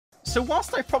So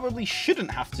whilst I probably shouldn't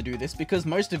have to do this because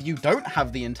most of you don't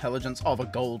have the intelligence of a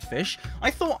goldfish, I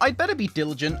thought I'd better be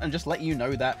diligent and just let you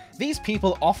know that these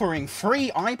people offering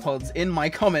free iPods in my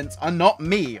comments are not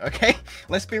me, okay?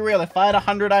 Let's be real, if I had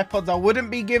 100 iPods, I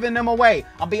wouldn't be giving them away.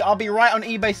 I'll be right on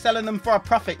eBay selling them for a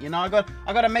profit, you know? I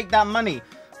gotta make that money.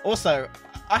 Also,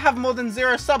 I have more than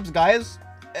 0 subs, guys.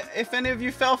 If any of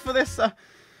you fell for this,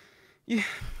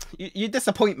 you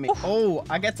disappoint me. Oh,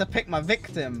 I get to pick my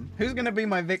victim. Who's gonna be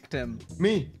my victim?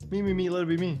 Me. Let it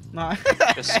be me. No.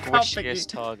 The squishiest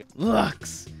target.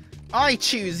 Lux, I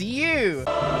choose you.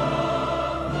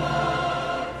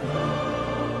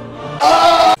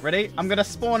 Ready? I'm gonna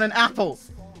spawn an apple.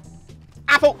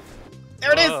 Apple.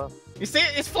 There it is. You see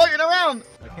it? It's floating around.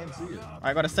 I can't see it.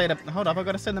 I gotta say the. Hold up. I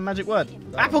gotta say the magic word.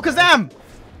 Apple Kazam.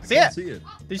 See it? See it.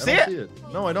 Did you see it?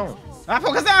 No, I don't.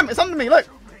 Apple Kazam. It's under me. Look.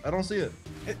 I don't see it.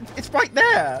 It's right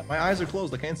there. My eyes are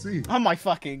closed. I can't see. Oh my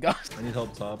fucking god. I need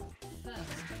help top.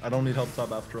 I don't need help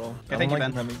top after all. Okay, I don't thank you,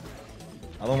 like Ben. them heavy.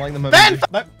 I don't like them heavy. Ben!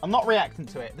 No, I'm not reacting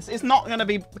to it. This is not gonna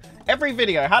be every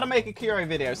video. How to make a Keyori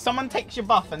video. Someone takes your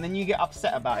buff and then you get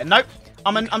upset about it. Nope.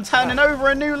 I'm turning over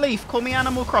a new leaf. Call me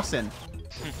Animal Crossing.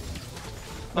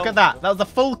 Look at that. That was a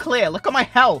full clear. Look at my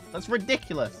health. That's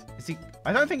ridiculous. Is he?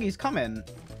 I don't think he's coming.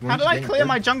 How did I clear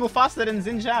my jungle faster than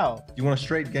Xin Zhao? You want a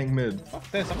straight gank mid? Fuck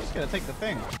this. I'm just gonna take the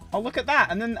thing. Oh, look at that.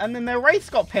 And then their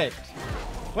race got picked.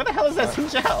 Where the hell is that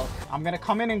Xin Zhao? I'm gonna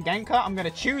come in and gank her. I'm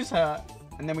gonna choose her.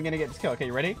 And then we're gonna get this kill. Okay,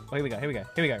 you ready? Oh, here we go. Here we go.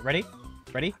 Here we go. Ready?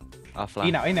 Ready? I'll fly.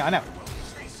 You know. I know.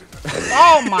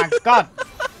 Oh my god.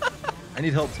 I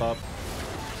need help top.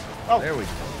 Oh, there we go.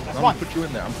 That's I'm one. gonna put you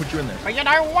in there. I'm gonna put you in there. But you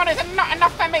know, one is not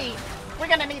enough for me. We're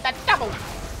gonna need that double.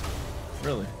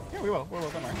 Really? Yeah, we will.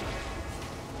 Don't worry.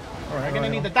 All right. We're gonna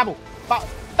need the double. But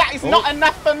that is not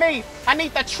enough for me. I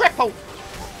need the triple.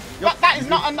 But that is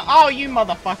not enough. Oh, you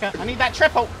motherfucker. I need that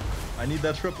triple. I need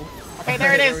that triple. Okay,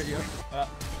 there it is.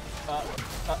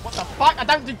 What the fuck? I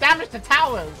don't do damage to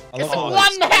towers. It's on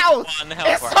 1 health.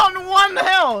 It's on 1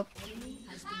 health.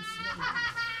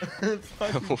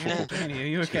 Are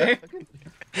you okay?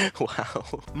 Wow.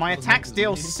 My attacks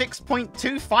deal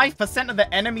 6.25% of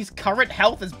the enemy's current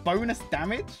health as bonus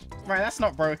damage? Right, that's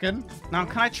not broken. Now,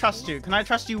 can I trust you? Can I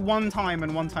trust you one time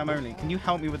and one time only? Can you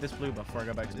help me with this blue buff before I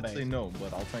go back to base? I did say no,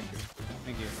 but I'll thank you.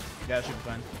 Thank you. Yeah, that should be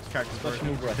fine. This character's Special broken.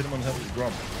 move where I hit him on the head with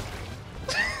Grump.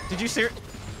 Did you see it?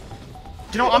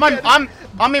 Do you know what?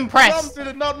 I'm impressed. Grump did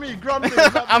it, not me. Grump did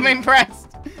it, not I'm me. impressed.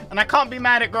 And I can't be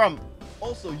mad at Grump.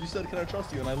 Also, you said, can I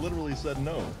trust you? And I literally said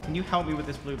no. Can you help me with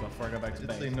this blue buff before I go back to I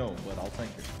base? did say no, but I'll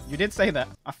thank you. You did say that.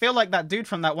 I feel like that dude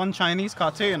from that one Chinese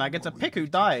cartoon. I get to pick who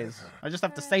dies. I just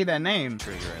have to say their name.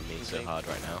 Triggering me so hard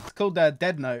right now. It's called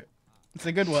Dead Note. It's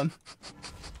a good one.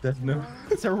 Death Note.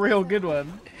 It's a real good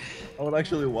one. I would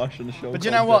actually watch the show. But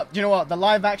you know what? You know what? The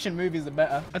live action movies are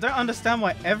better. I don't understand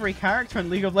why every character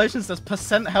in League of Legends does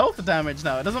 % health damage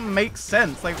now. It doesn't make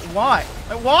sense. Like, why?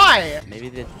 Like, why? Maybe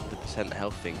the percent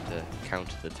health thing to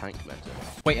counter the tank meta.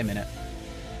 Wait a minute.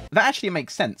 That actually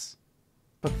makes sense.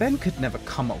 But Ben could never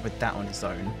come up with that on his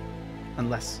own.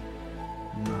 Unless...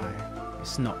 No,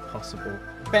 it's not possible.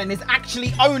 Ben is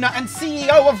actually owner and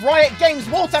CEO of Riot Games,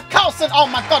 Walter Carlson. Oh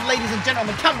my god, ladies and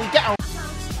gentlemen, can we get a...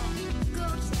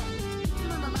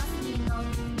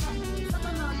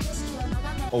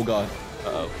 Oh god.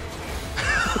 Uh-oh.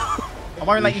 I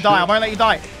won't let you die. I won't let you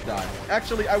die. Die.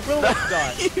 Actually, I will let you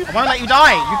die. I won't let you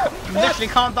die. You literally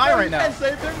can't die right now. You can't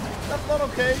save him. That's not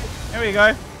okay. Here we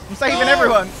go. I'm saving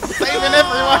everyone. I'm saving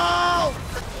everyone.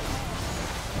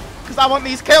 Because I want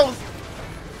these kills.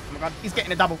 Oh my god, he's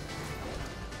getting a double.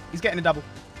 He's getting a double.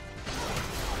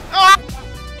 Ah!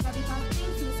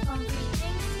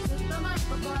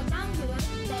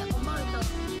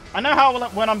 I know how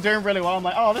when I'm doing really well, I'm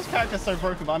like, oh, this character's so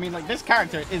broken. But I mean, like, this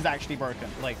character is actually broken.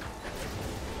 Like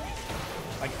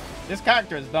this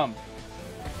character is dumb.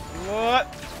 What?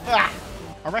 Ah!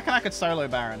 I reckon I could solo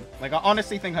Baron. Like, I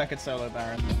honestly think I could solo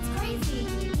Baron.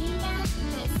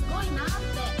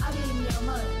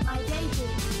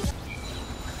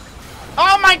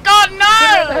 Oh my god,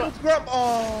 no!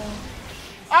 Oh.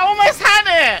 I almost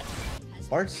had it!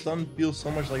 Bart's stun feels so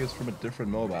much like it's from a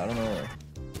different MOBA. I don't know.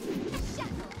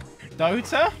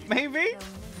 Dota, maybe?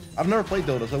 I've never played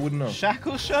Dota, so I wouldn't know.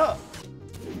 Shackle shot?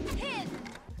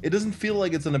 It doesn't feel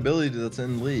like it's an ability that's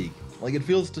in League. Like, it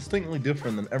feels distinctly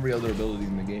different than every other ability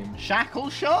in the game. Shackle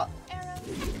shot?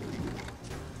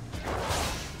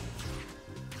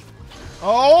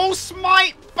 Oh,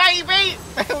 smite, baby!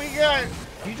 There we go.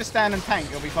 You just stand and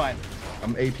tank, you'll be fine.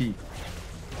 I'm AP.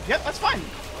 Yep, that's fine.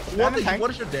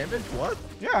 What is your damage? What?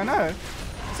 Yeah, I know.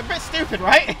 It's a bit stupid,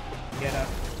 right? Get up.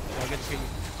 I'll get you.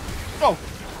 Oh!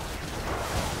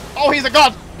 Oh, he's a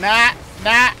god! Nah,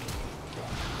 nah.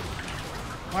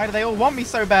 Why do they all want me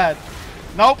so bad?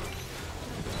 Nope.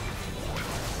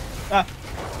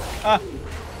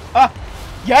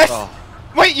 Yes! Oh.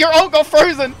 Wait, your ult got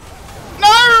frozen! No!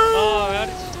 Oh, how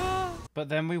did you die? But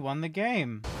then we won the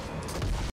game.